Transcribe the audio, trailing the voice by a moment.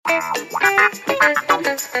Hello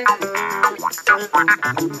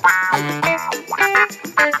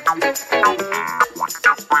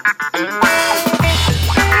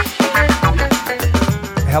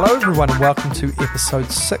everyone and welcome to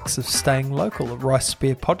episode 6 of Staying Local, a Rice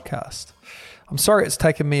Spear podcast. I'm sorry it's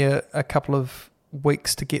taken me a couple of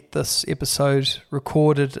weeks to get this episode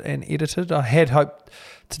recorded and edited. I had hoped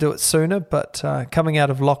to do it sooner, but coming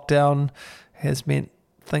out of lockdown has meant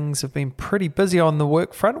things have been pretty busy on the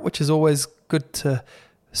work front, which is always good to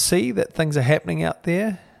see that things are happening out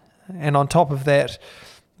there. And on top of that,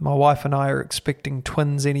 my wife and I are expecting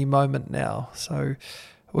twins any moment now. So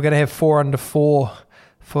we're going to have 4 under 4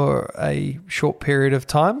 for a short period of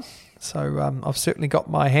time. So I've certainly got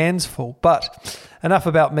my hands full. But enough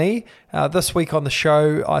about me. This week on the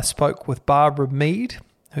show, I spoke with Barbara Mead,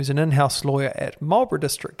 who's an in-house lawyer at Marlborough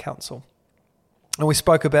District Council. And we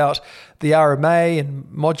spoke about the RMA and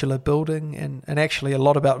modular building and actually a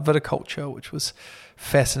lot about viticulture, which was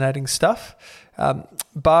fascinating stuff.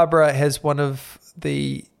 Barbara has one of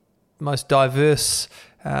the most diverse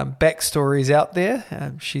backstories out there.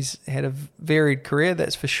 She's had a varied career,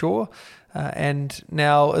 that's for sure, and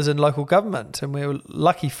now is in local government, and we're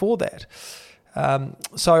lucky for that.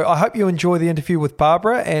 So I hope you enjoy the interview with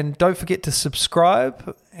Barbara, and don't forget to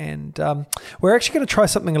subscribe. And we're actually going to try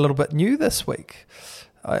something a little bit new this week.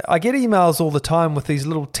 I get emails all the time with these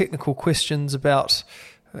little technical questions about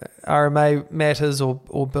RMA matters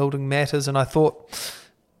or building matters, and I thought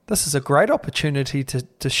this is a great opportunity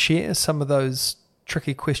to share some of those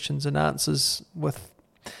tricky questions and answers with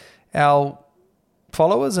our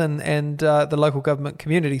followers and the local government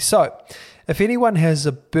community. So if anyone has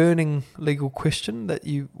a burning legal question that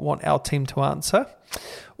you want our team to answer,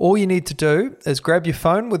 all you need to do is grab your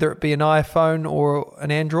phone, whether it be an iPhone or an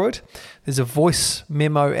Android. There's a voice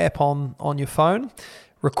memo app on your phone.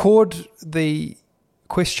 Record the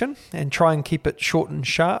question and try and keep it short and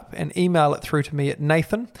sharp, and email it through to me at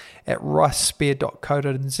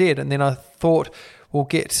nathan@ricespear.co.nz. And then I thought we'll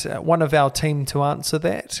get one of our team to answer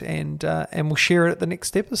that, and we'll share it at the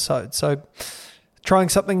next episode. So trying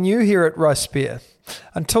something new here at Rice Spear.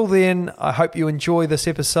 Until then, I hope you enjoy this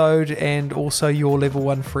episode and also your level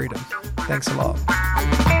 1 freedom. Thanks a lot.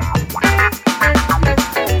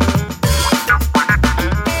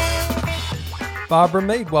 Barbara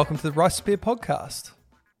Mead, welcome to the Rice Spear podcast.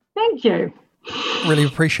 Thank you. Really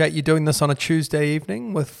appreciate you doing this on a Tuesday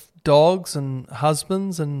evening with dogs and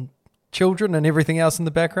husbands and children and everything else in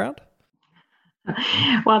the background.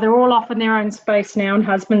 Well, they're all off in their own space now, and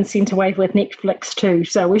husband's sent away with Netflix too,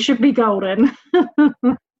 so we should be golden.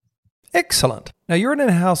 Excellent. Now, you're an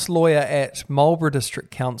in-house lawyer at Marlborough District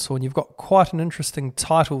Council, and you've got quite an interesting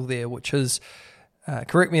title there, which is,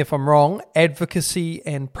 correct me if I'm wrong, Advocacy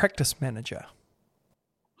and Practice Manager.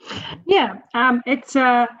 Yeah, it's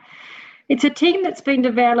a team that's been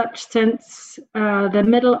developed since the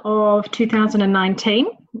middle of 2019.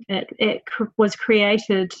 It was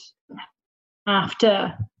created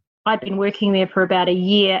after I'd been working there for about a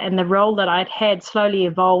year, and the role that I'd had slowly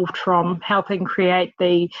evolved from helping create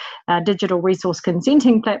the digital resource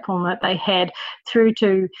consenting platform that they had through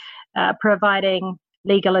to providing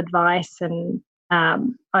legal advice and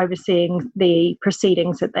overseeing the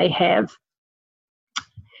proceedings that they have,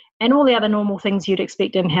 and all the other normal things you'd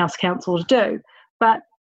expect in-house counsel to do. But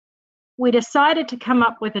we decided to come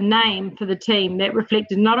up with a name for the team that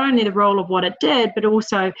reflected not only the role of what it did, but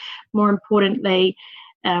also, more importantly,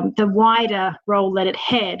 the wider role that it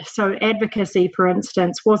had. So advocacy, for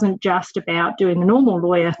instance, wasn't just about doing the normal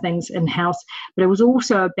lawyer things in-house, but it was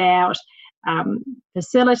also about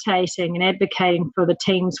facilitating and advocating for the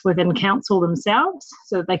teams within council themselves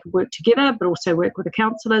so that they could work together, but also work with the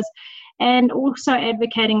councillors, and also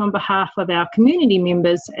advocating on behalf of our community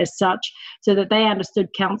members as such, so that they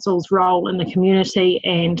understood council's role in the community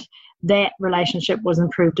and that relationship was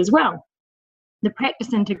improved as well. The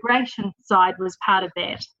practice integration side was part of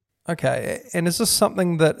that. Okay, and is this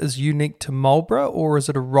something that is unique to Marlborough, or is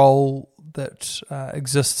it a role that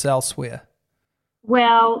exists elsewhere?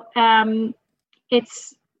 Well,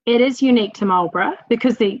 it is unique to Marlborough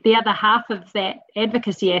because the other half of that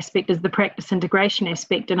advocacy aspect is the practice integration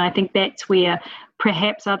aspect, and I think that's where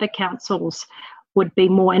perhaps other councils would be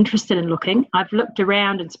more interested in looking. I've looked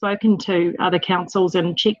around and spoken to other councils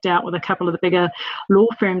and checked out with a couple of the bigger law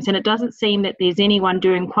firms, and it doesn't seem that there's anyone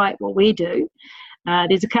doing quite what we do.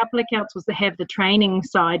 There's a couple of councils that have the training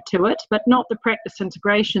side to it, but not the practice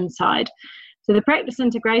integration side. So the practice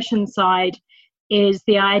integration side is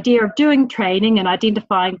the idea of doing training and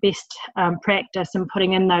identifying best practice and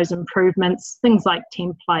putting in those improvements, things like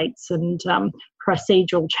templates and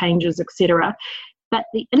procedural changes, etc. But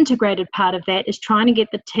the integrated part of that is trying to get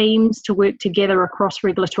the teams to work together across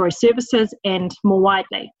regulatory services and more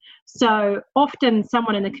widely. So often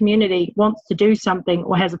someone in the community wants to do something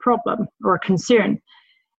or has a problem or a concern.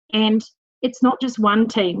 And it's not just one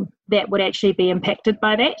team that would actually be impacted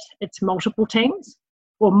by that. It's multiple teams,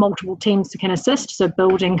 or multiple teams that can assist. So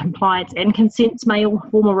building, compliance and consents may all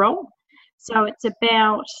form a role. So it's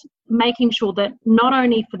about making sure that not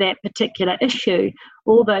only for that particular issue,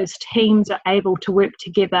 all those teams are able to work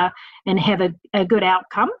together and have a good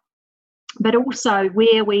outcome, but also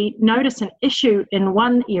where we notice an issue in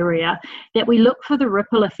one area, that we look for the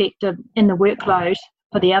ripple effect in the workload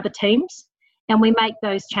for the other teams, and we make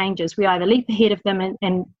those changes. We either leap ahead of them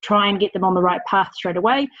and try and get them on the right path straight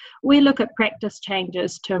away. We look at practice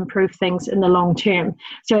changes to improve things in the long term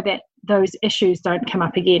so that those issues don't come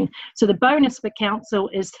up again. So the bonus for council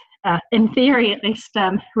is, in theory at least,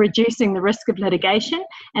 reducing the risk of litigation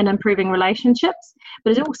and improving relationships.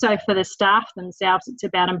 But it's also for the staff themselves, it's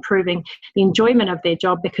about improving the enjoyment of their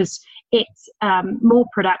job, because it's more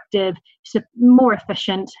productive, more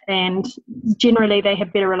efficient, and generally they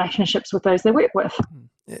have better relationships with those they work with.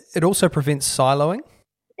 It also prevents siloing.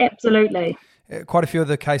 Absolutely. Quite a few of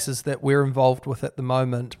the cases that we're involved with at the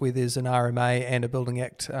moment, where there's an RMA and a Building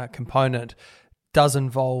Act component, does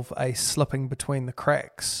involve a slipping between the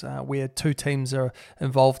cracks, where two teams are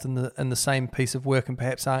involved in the same piece of work and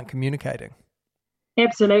perhaps aren't communicating.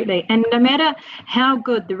 Absolutely. And no matter how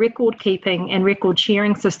good the record keeping and record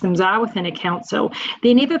sharing systems are within a council,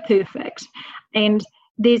 they're never perfect. And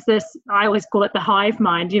there's this, I always call it the hive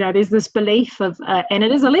mind, there's this belief of, and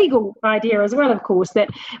it is a legal idea as well, of course, that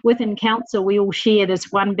within council we all share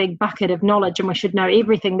this one big bucket of knowledge and we should know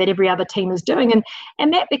everything that every other team is doing.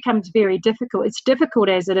 And that becomes very difficult. It's difficult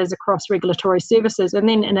as it is across regulatory services. And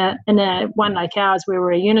then in a one like ours, where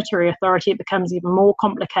we're a unitary authority, it becomes even more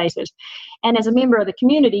complicated. And as a member of the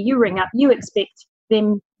community, you ring up, you expect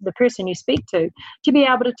them, the person you speak to be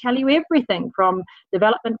able to tell you everything from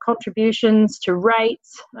development contributions to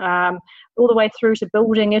rates, all the way through to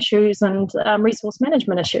building issues and resource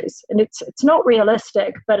management issues. And it's not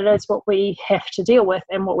realistic, but it is what we have to deal with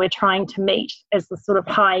and what we're trying to meet as the sort of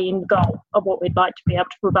high-end goal of what we'd like to be able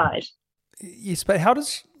to provide. Yes, but how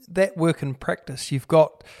does that work in practice? You've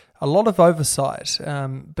got a lot of oversight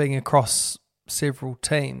being across several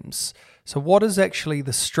teams. So what is actually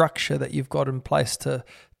the structure that you've got in place to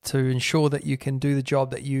ensure that you can do the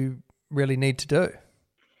job that you really need to do?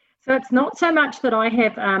 So it's not so much that I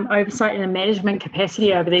have oversight in a management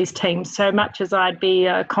capacity over these teams, so much as I'd be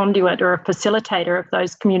a conduit or a facilitator of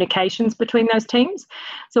those communications between those teams.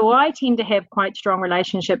 So I tend to have quite strong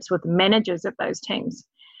relationships with the managers of those teams.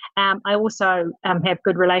 I also have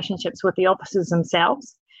good relationships with the officers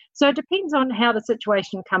themselves. So it depends on how the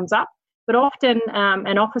situation comes up. But often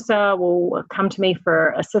an officer will come to me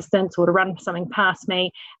for assistance or to run something past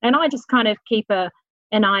me, and I just kind of keep a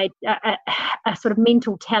sort of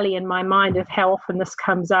mental tally in my mind of how often this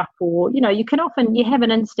comes up. Or, you have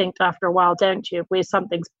an instinct after a while, don't you, where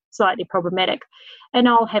something's slightly problematic, and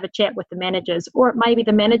I'll have a chat with the managers, or it may be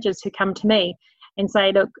the managers who come to me and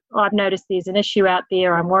say, look, I've noticed there's an issue out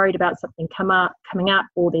there, I'm worried about something coming up,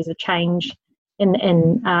 or there's a change in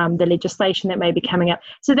the legislation that may be coming up.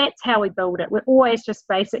 So that's how we build it. We're always just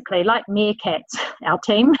basically like meerkats, our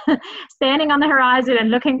team, standing on the horizon and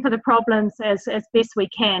looking for the problems as best we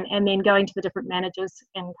can, and then going to the different managers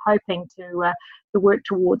and hoping to work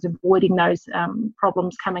towards avoiding those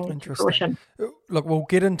problems coming to fruition. Look, we'll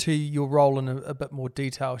get into your role in a bit more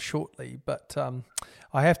detail shortly, but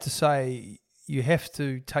I have to say you have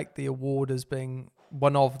to take the award as being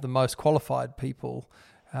one of the most qualified people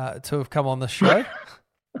to have come on the show.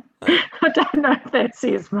 I don't know if that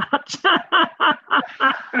says much.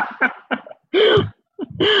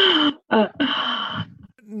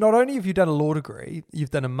 Not only have you done a law degree,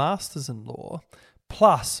 you've done a master's in law,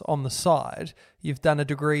 plus on the side, you've done a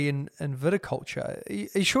degree in viticulture.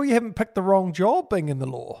 Are you sure you haven't picked the wrong job being in the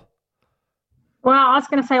law? Well, I was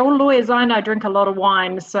going to say all lawyers I know drink a lot of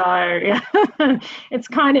wine, so it's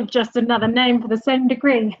kind of just another name for the same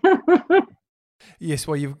degree. Yes,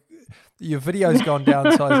 well, your video's gone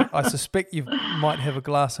down, so I suspect you might have a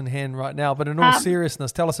glass in hand right now. But in all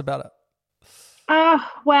seriousness, tell us about it.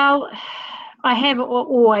 Well, I have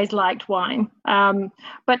always liked wine,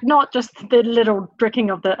 but not just the little drinking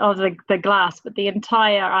of the glass, but the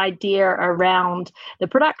entire idea around the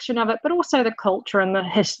production of it, but also the culture and the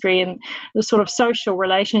history and the sort of social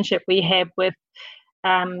relationship we have with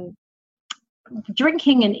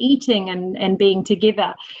drinking and eating and being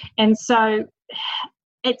together. And so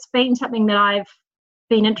it's been something that I've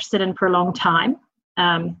been interested in for a long time.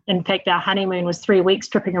 In fact, our honeymoon was 3 weeks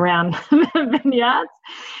tripping around vineyards.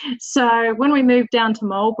 So when we moved down to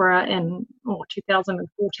Marlborough in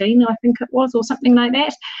 2014, I think it was, or something like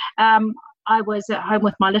that, I was at home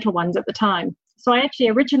with my little ones at the time. So I actually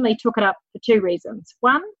originally took it up for two reasons.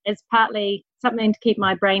 One is partly something to keep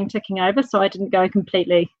my brain ticking over so I didn't go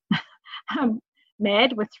completely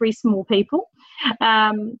mad with three small people.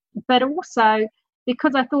 But also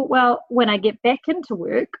because I thought, well, when I get back into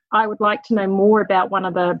work, I would like to know more about one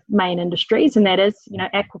of the main industries, and that is,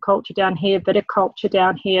 aquaculture down here, viticulture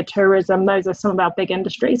down here, tourism. Those are some of our big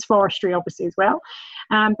industries, forestry obviously as well.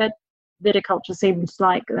 But viticulture seems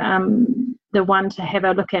like the one to have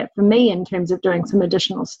a look at for me in terms of doing some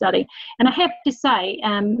additional study. And I have to say,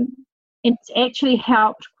 it's actually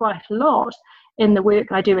helped quite a lot in the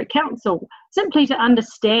work I do at council, simply to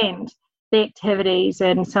understand the activities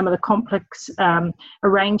and some of the complex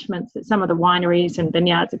arrangements that some of the wineries and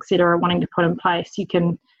vineyards, etc., are wanting to put in place.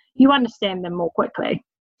 You understand them more quickly.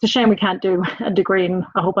 It's a shame we can't do a degree in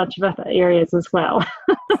a whole bunch of other areas as well.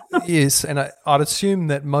 Yes, and I'd assume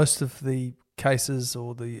that most of the cases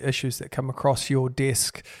or the issues that come across your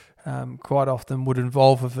desk quite often would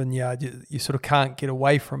involve a vineyard. You sort of can't get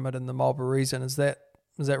away from it in the Marlborough region. Is that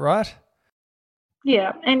right?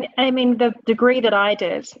 Yeah, and I mean, the degree that I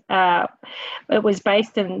did, it was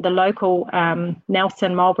based in the local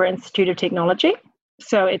Nelson Marlborough Institute of Technology.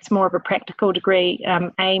 So it's more of a practical degree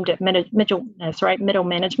aimed at middle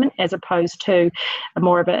management, as opposed to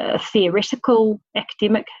more of a theoretical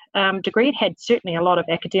academic degree. It had certainly a lot of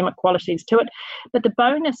academic qualities to it. But the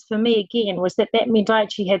bonus for me, again, was that meant I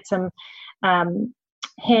actually had some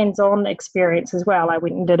hands-on experience as well. I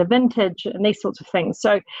went and did a vintage and these sorts of things.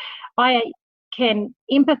 So I can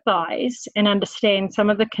empathise and understand some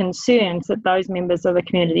of the concerns that those members of the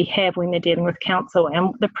community have when they're dealing with council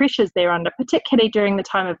and the pressures they're under, particularly during the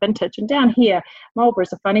time of vintage. And down here, Marlborough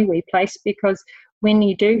is a funny wee place because when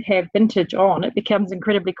you do have vintage on, it becomes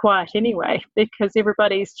incredibly quiet anyway because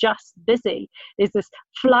everybody's just busy. There's this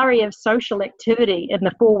flurry of social activity in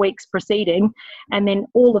the 4 weeks preceding, and then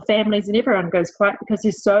all the families and everyone goes quiet because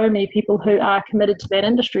there's so many people who are committed to that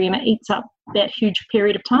industry and it eats up that huge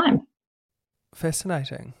period of time.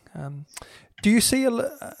 Fascinating. Do you see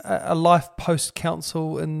a life post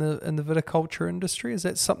council in the viticulture industry? Is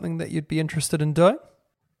that something that you'd be interested in doing?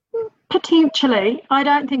 Potentially. I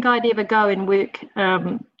don't think I'd ever go and work,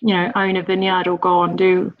 own a vineyard or go and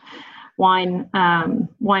do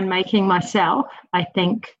winemaking myself. I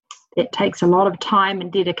think it takes a lot of time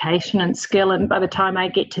and dedication and skill, and by the time I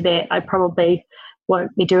get to that, I probably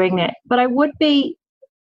won't be doing that. But I would be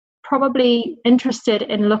probably interested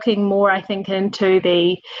in looking more, I think, into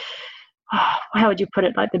how would you put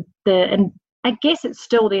it, like and I guess it's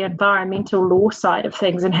still the environmental law side of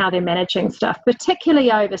things and how they're managing stuff, particularly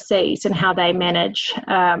overseas, and how they manage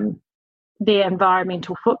their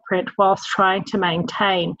environmental footprint whilst trying to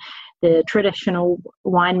maintain the traditional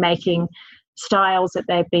winemaking styles that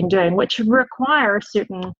they've been doing, which require a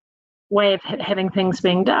certain way of having things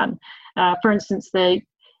being done. For instance, the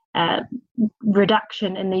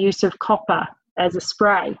reduction in the use of copper as a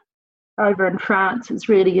spray over in France is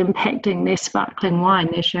really impacting their sparkling wine,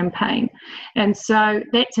 their champagne. And so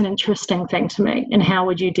that's an interesting thing to me. And how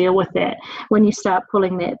would you deal with that when you start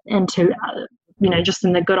pulling that into, just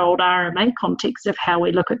in the good old RMA context of how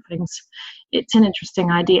we look at things? It's an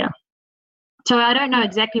interesting idea. So I don't know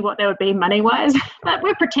exactly what that would be money-wise, but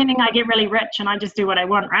we're pretending I get really rich and I just do what I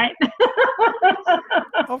want, right?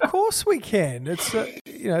 Of course we can. It's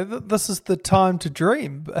this is the time to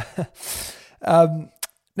dream.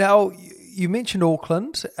 Now, you mentioned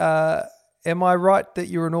Auckland. Am I right that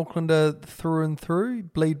you're an Aucklander through and through,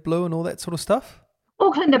 bleed blue and all that sort of stuff?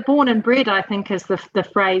 Aucklander born and bred, I think, is the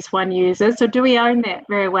phrase one uses. So do we own that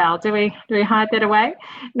very well? Do we hide that away?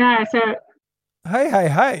 No, so...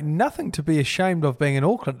 Hey, nothing to be ashamed of being an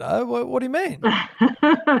Aucklander. What do you mean?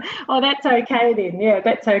 Oh, that's okay then. Yeah,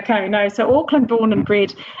 that's okay. No, so Auckland born and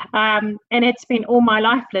bred, and it's been all my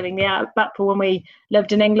life living there, but for when we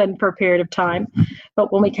lived in England for a period of time.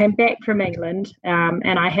 But when we came back from England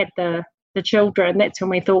and I had the children, that's when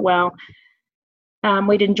we thought, well,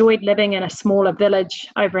 we'd enjoyed living in a smaller village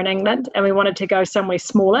over in England, and we wanted to go somewhere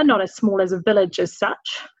smaller, not as small as a village as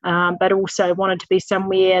such, but also wanted to be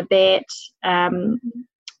somewhere that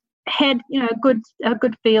had a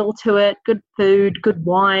good feel to it, good food, good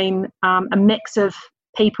wine, a mix of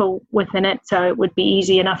people within it, so it would be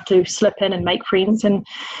easy enough to slip in and make friends. And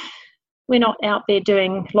we're not out there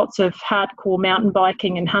doing lots of hardcore mountain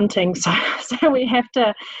biking and hunting, so we have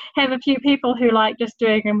to have a few people who like just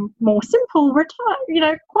doing more simple,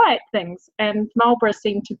 quiet things. And Marlborough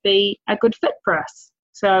seemed to be a good fit for us.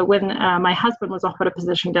 So when my husband was offered a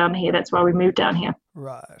position down here, that's why we moved down here.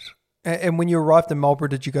 Right. And when you arrived in Marlborough,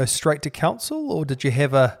 did you go straight to council, or did you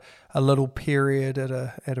have a little period at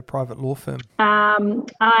a private law firm?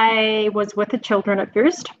 I was with the children at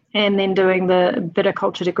first, and then doing the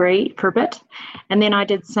viticulture degree for a bit. And then I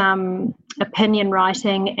did some opinion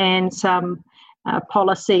writing and some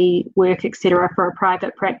policy work, etc., for a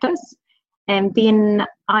private practice. And then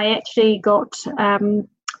I actually got, what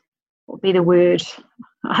would be the word?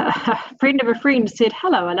 A friend of a friend said,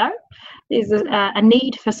 hello, there's a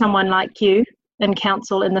need for someone like you in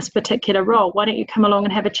council in this particular role. Why don't you come along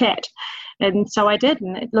and have a chat? And so I did,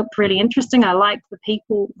 and it looked really interesting. I liked the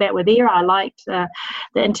people that were there. I liked the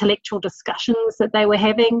intellectual discussions that they were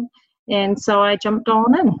having. And so I jumped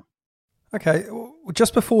on in. Okay.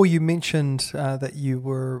 Just before you mentioned that you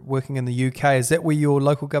were working in the UK, is that where your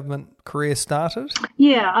local government career started?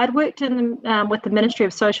 Yeah, I'd worked with the Ministry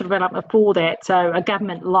of Social Development before that, so a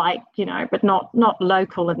government-like, but not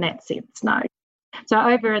local in that sense, no. So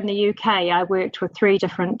over in the UK, I worked with 3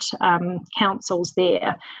 different councils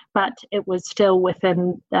there, but it was still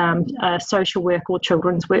within a social work or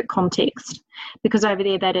children's work context, because over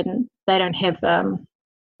there they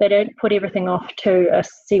don't put everything off to a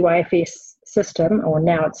CYFS system, or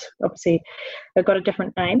now it's obviously they've got a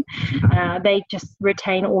different name. They just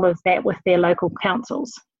retain all of that with their local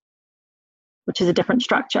councils, which is a different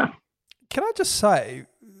structure. Can I just say,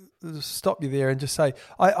 stop you there and just say,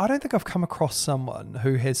 I don't think I've come across someone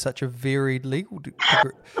who has such a varied legal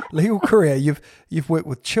career. You've worked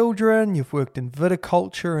with children, you've worked in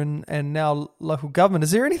viticulture and now local government.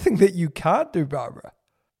 Is there anything that you can't do, Barbara?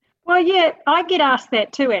 Well, yeah, I get asked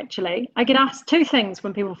that too, actually. I get asked 2 things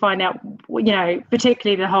when people find out,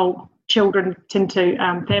 particularly the whole children into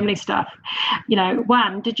family stuff.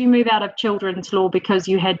 One, did you move out of children's law because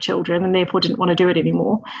you had children and therefore didn't want to do it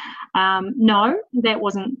anymore? No, that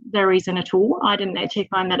wasn't the reason at all. I didn't actually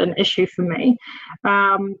find that an issue for me.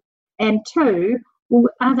 And 2, well,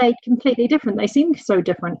 are they completely different? They seem so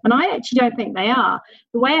different. And I actually don't think they are.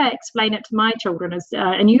 The way I explain it to my children is,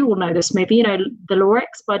 and you all know this maybe, The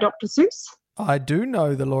Lorax by Dr. Seuss. I do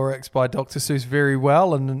know The Lorax by Dr. Seuss very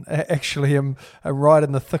well, and actually am right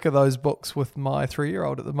in the thick of those books with my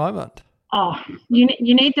 3-year-old at the moment. Oh, you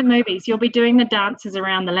need the movies. You'll be doing the dances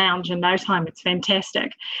around the lounge in no time. It's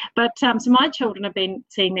fantastic. But so my children have been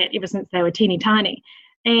seeing that ever since they were teeny tiny.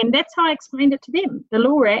 And that's how I explained it to them. The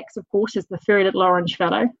Lorax, of course, is the furry little orange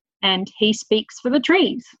fellow, and he speaks for the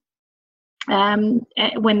trees.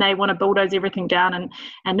 When they want to bulldoze everything down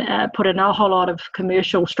and put in a whole lot of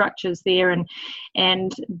commercial structures there, and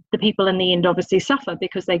the people in the end obviously suffer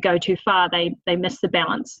because they go too far, they miss the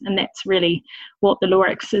balance, and that's really what the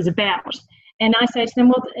Lorax is about. And I say to them,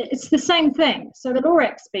 well, it's the same thing. So the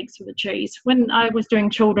Lorax speaks for the trees. When I was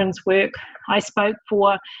doing children's work, I spoke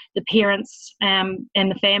for the parents and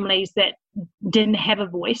the families that didn't have a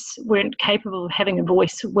voice, weren't capable of having a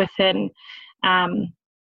voice within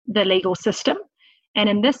the legal system. And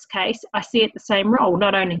in this case, I see it the same role,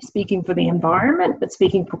 not only speaking for the environment, but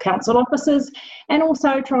speaking for council officers, and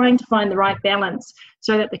also trying to find the right balance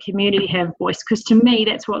so that the community have voice. Because to me,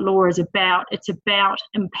 that's what law is about. It's about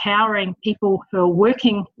empowering people who are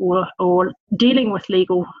working or dealing with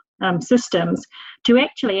legal systems to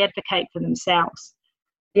actually advocate for themselves.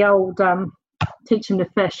 The old teach them to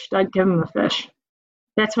fish, don't give them a fish.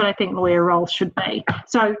 That's what I think lawyer roles should be.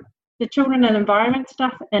 So the children and environment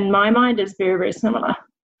stuff, in my mind, is very, very similar.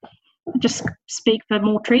 I just speak for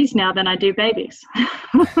more trees now than I do babies.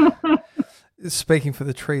 Speaking for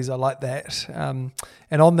the trees, I like that. And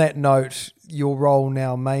on that note, your role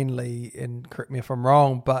now mainly, and correct me if I'm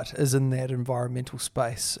wrong, but is in that environmental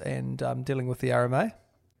space and dealing with the RMA?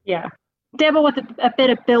 Yeah. Dabble with a bit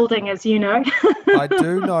of building, as you know. I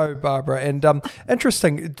do know, Barbara. And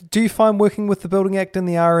interesting, do you find working with the Building Act and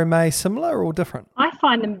the RMA similar or different? I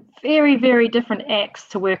find them very, very different acts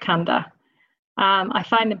to work under. I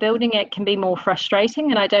find the Building Act can be more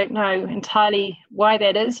frustrating, and I don't know entirely why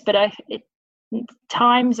that is, but at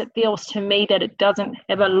times it feels to me that it doesn't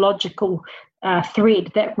have a logical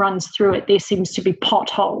thread that runs through it. There seems to be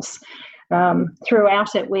potholes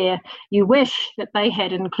throughout it where you wish that they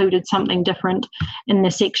had included something different in the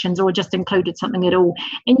sections or just included something at all.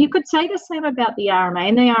 And you could say the same about the RMA,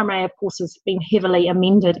 and the RMA, of course, has been heavily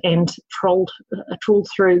amended and trawled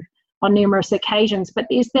through on numerous occasions, but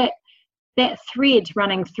there's that thread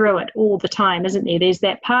running through it all the time, isn't there? There's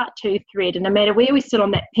that Part 2 thread, and no matter where we sit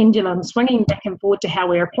on that pendulum, swinging back and forth to how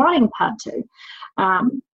we're applying Part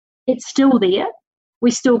 2, it's still there. We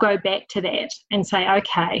still go back to that and say,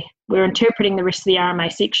 okay, we're interpreting the rest of the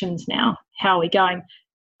RMA sections now. How are we going?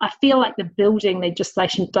 I feel like the building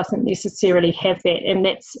legislation doesn't necessarily have that, and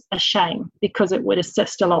that's a shame because it would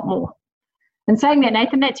assist a lot more. And saying that,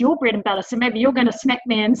 Nathan, that's your bread and butter, so maybe you're going to smack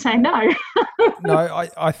me and say no. No,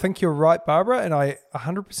 I think you're right, Barbara, and I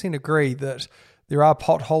 100% agree that there are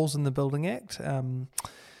potholes in the Building Act.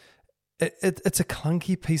 It's a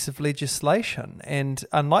clunky piece of legislation, and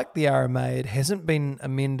unlike the RMA, it hasn't been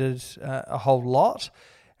amended a whole lot.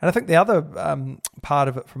 And I think the other part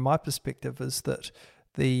of it, from my perspective, is that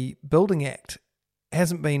the Building Act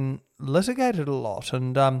hasn't been litigated a lot,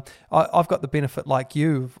 and I've got the benefit, like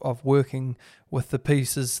you, of working with the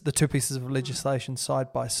two pieces of legislation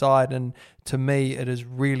side by side, and to me it is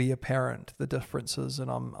really apparent, the differences, and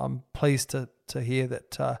I'm pleased to hear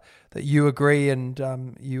that you agree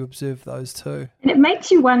and you observe those too. And it makes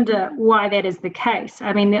you wonder why that is the case.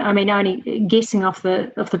 I mean, only guessing off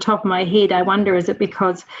the top of my head, I wonder, is it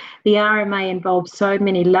because the RMA involves so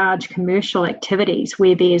many large commercial activities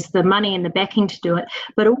where there's the money and the backing to do it,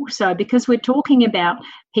 but also because we're talking about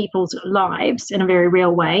people's lives in a very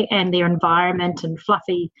real way and their environment and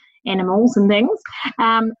fluffy animals and things,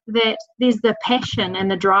 that there's the passion and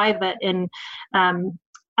the drive in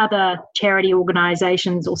other charity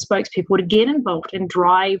organisations or spokespeople to get involved and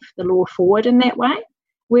drive the law forward in that way.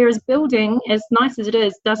 Whereas building, as nice as it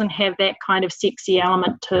is, doesn't have that kind of sexy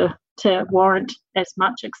element to warrant as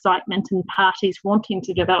much excitement and parties wanting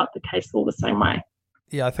to develop the case law the same way.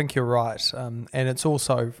 Yeah, I think you're right. And it's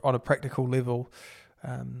also, on a practical level,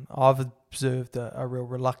 I've observed a real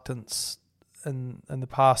reluctance in the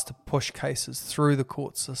past to push cases through the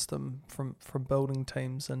court system from building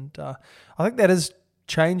teams. And I think that is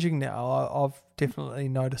changing now. I've definitely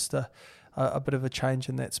noticed a bit of a change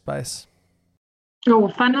in that space. Well,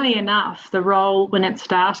 funnily enough, the role when it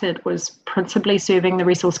started was principally serving the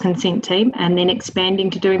resource consent team and then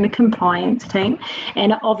expanding to doing the compliance team,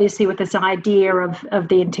 and obviously with this idea of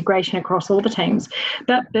the integration across all the teams.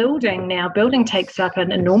 But building takes up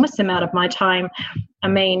an enormous amount of my time. I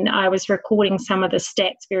mean, I was recording some of the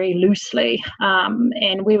stats very loosely,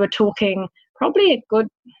 and we were talking probably a good,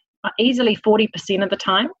 easily 40% of the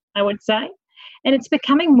time, I would say. And it's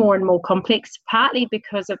becoming more and more complex, partly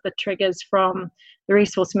because of the triggers from the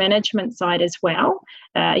resource management side as well.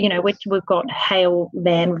 We've got hail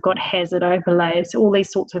land, we've got hazard overlays, all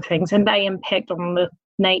these sorts of things, and they impact on the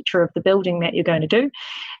nature of the building that you're going to do.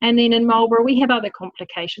 And then in Marlborough, we have other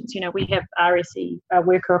complications. We have RSE,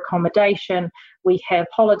 worker accommodation, we have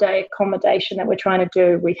holiday accommodation that we're trying to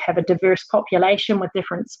do, we have a diverse population with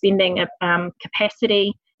different spending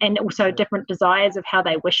capacity, and also different desires of how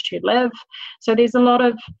they wish to live. So there's a lot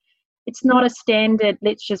of, it's not a standard,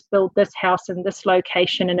 let's just build this house in this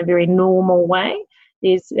location in a very normal way.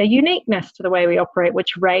 There's a uniqueness to the way we operate,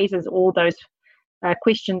 which raises all those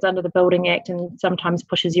questions under the Building Act and sometimes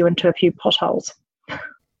pushes you into a few potholes.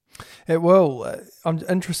 It will. I'm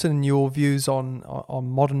interested in your views on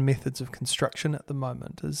modern methods of construction at the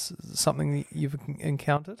moment. Is it something that you've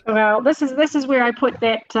encountered? Well, this is where I put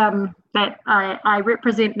that that I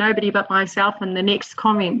represent nobody but myself in the next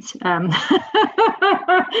comments.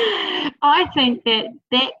 I think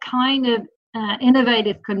that kind of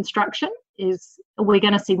innovative construction we're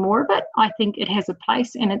going to see more of it. I think it has a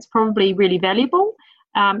place and it's probably really valuable,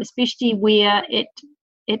 especially where it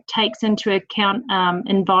takes into account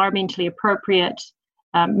environmentally appropriate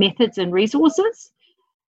methods and resources.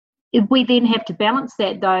 If we then have to balance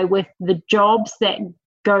that, though, with the jobs that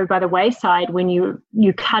go by the wayside when you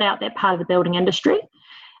cut out that part of the building industry,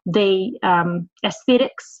 the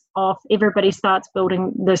aesthetics of everybody starts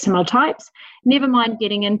building the similar types, never mind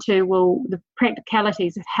getting into, the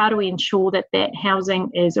practicalities of how do we ensure that housing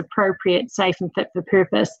is appropriate, safe and fit for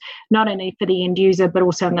purpose, not only for the end user, but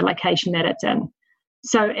also in the location that it's in.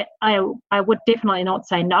 So I would definitely not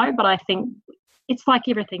say no, but I think it's like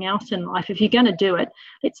everything else in life. If you're going to do it,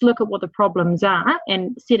 let's look at what the problems are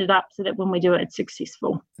and set it up so that when we do it, it's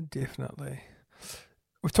successful. Definitely.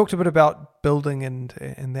 We've talked a bit about building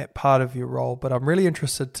and that part of your role, but I'm really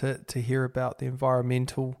interested to hear about the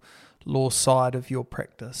environmental law side of your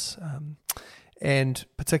practice, and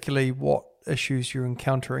particularly what issues you're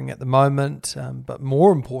encountering at the moment, but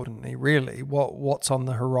more importantly, really, what's on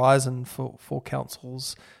the horizon for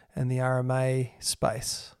councils in the RMA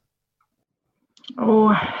space?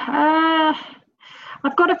 I've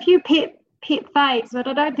got a few pet faves, but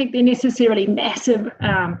I don't think they're necessarily massive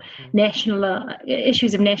national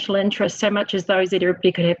issues of national interest so much as those that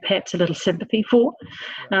everybody could have perhaps a little sympathy for.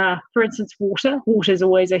 For instance, water. Water is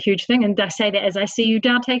always a huge thing, and I say that as I see you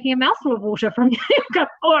down taking a mouthful of water from your cup,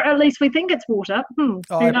 or at least we think it's water. Who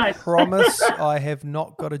knows? I promise I have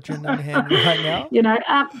not got a gin in hand right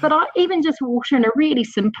now. But even just water in a really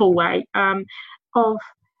simple way of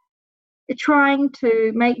trying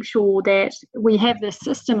to make sure that we have this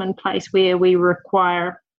system in place where we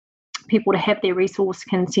require people to have their resource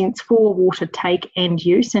consents for water take and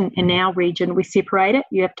use. And in our region, we separate it.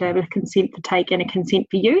 You have to have a consent for take and a consent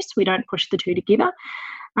for use. We don't push the two together.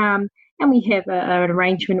 And we have an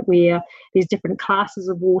arrangement where there's different classes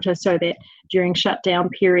of water so that during shutdown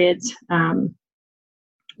periods,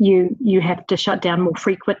 you have to shut down more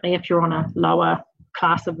frequently if you're on a lower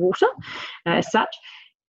class of water as such.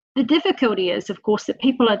 The difficulty is, of course, that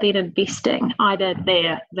people are then investing. Either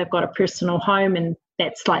they've got a personal home, and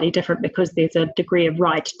that's slightly different because there's a degree of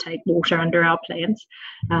right to take water under our plans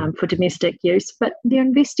for domestic use, but they're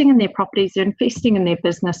investing in their properties, they're investing in their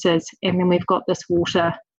businesses, and then we've got this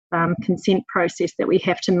water consent process that we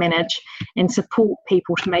have to manage and support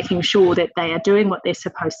people to making sure that they are doing what they're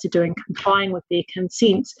supposed to do and complying with their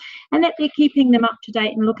consents, and that they're keeping them up to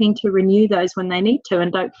date and looking to renew those when they need to,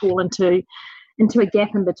 and don't fall into a gap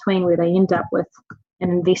in between where they end up with an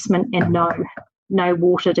investment and no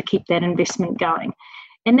water to keep that investment going.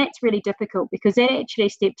 And that's really difficult because that actually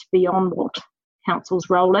steps beyond what council's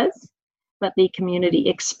role is, but the community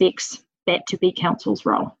expects that to be council's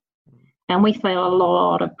role. And we feel a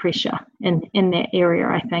lot of pressure in that area,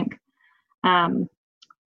 I think.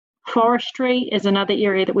 Forestry is another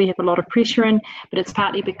area that we have a lot of pressure in, but it's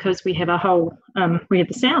partly because we have we have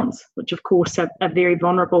the sounds, which of course are very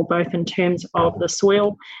vulnerable both in terms of the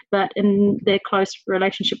soil, but in the close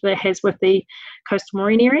relationship that it has with the coastal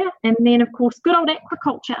marine area. And then of course, good old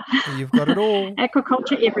aquaculture. You've got it all.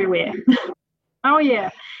 Aquaculture everywhere. Oh yeah.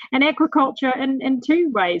 And aquaculture in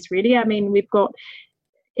two ways, really. I mean,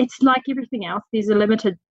 it's like everything else. There's a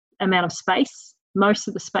limited amount of space. Most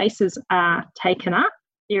of the spaces are taken up.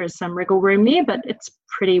 There is some wriggle room there, but it's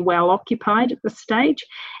pretty well occupied at this stage.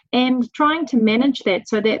 And trying to manage that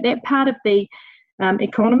so that part of the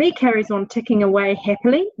economy carries on ticking away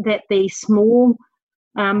happily, that the small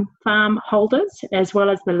farm holders as well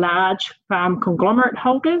as the large farm conglomerate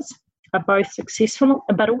holders are both successful,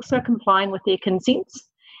 but also complying with their consents,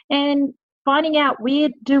 and finding out where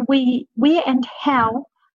and how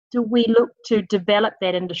do we look to develop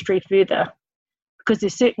that industry further, because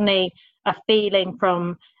there's certainly a feeling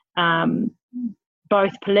from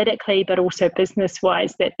both politically but also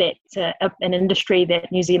business-wise that that's an industry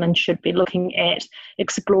that New Zealand should be looking at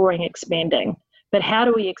exploring, expanding. But how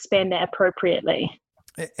do we expand that appropriately?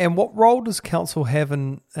 And what role does council have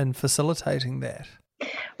in facilitating that?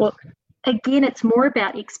 Well, again, it's more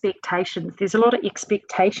about expectations. There's a lot of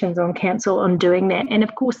expectations on council on doing that. And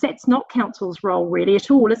of course, that's not council's role really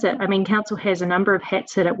at all, is it? I mean, council has a number of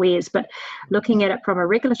hats that it wears, but looking at it from a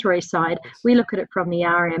regulatory side, we look at it from the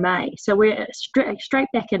RMA. So we're straight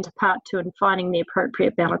back into part 2 and finding the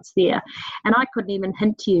appropriate balance there. And I couldn't even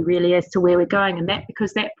hint to you really as to where we're going in that,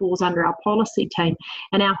 because that falls under our policy team,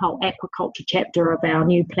 and our whole aquaculture chapter of our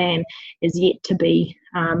new plan is yet to be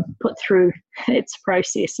put through its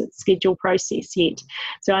schedule process yet.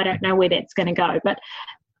 So I don't know where that's going to go. But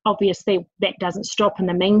obviously that doesn't stop in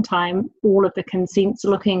the meantime. All of the consents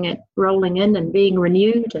looking at rolling in and being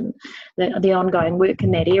renewed, and the ongoing work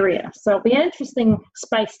in that area. So it'll be an interesting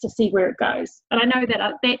space to see where it goes. And I know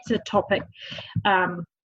that that's a topic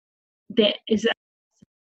that is a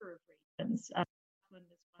number of reasons.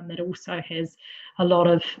 One that also has a lot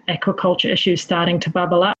of aquaculture issues starting to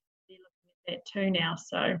bubble up. That too now,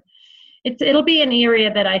 so it'll be an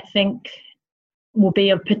area that I think will be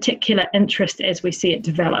of particular interest as we see it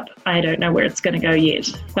develop. I don't know where it's going to go yet,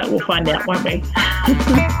 but we'll find out, won't we?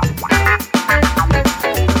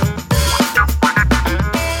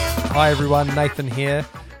 Hi everyone, Nathan here.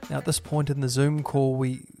 Now at this point in the Zoom call,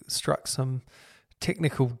 we struck some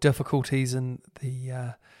technical difficulties and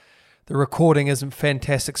the recording isn't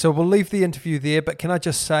fantastic. So we'll leave the interview there, but can I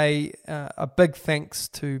just say a big thanks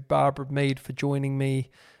to Barbara Mead for joining me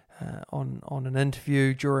on an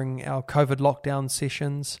interview during our COVID lockdown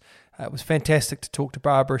sessions. It was fantastic to talk to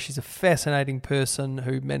Barbara. She's a fascinating person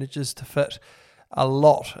who manages to fit a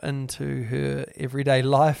lot into her everyday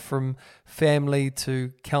life, from family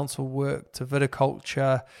to council work to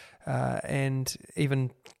viticulture and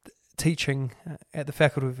even teaching at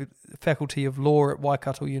the Faculty of Law at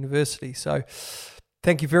Waikato University. So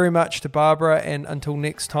thank you very much to Barbara, and until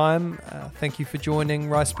next time, thank you for joining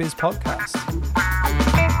Rice Bears Podcast.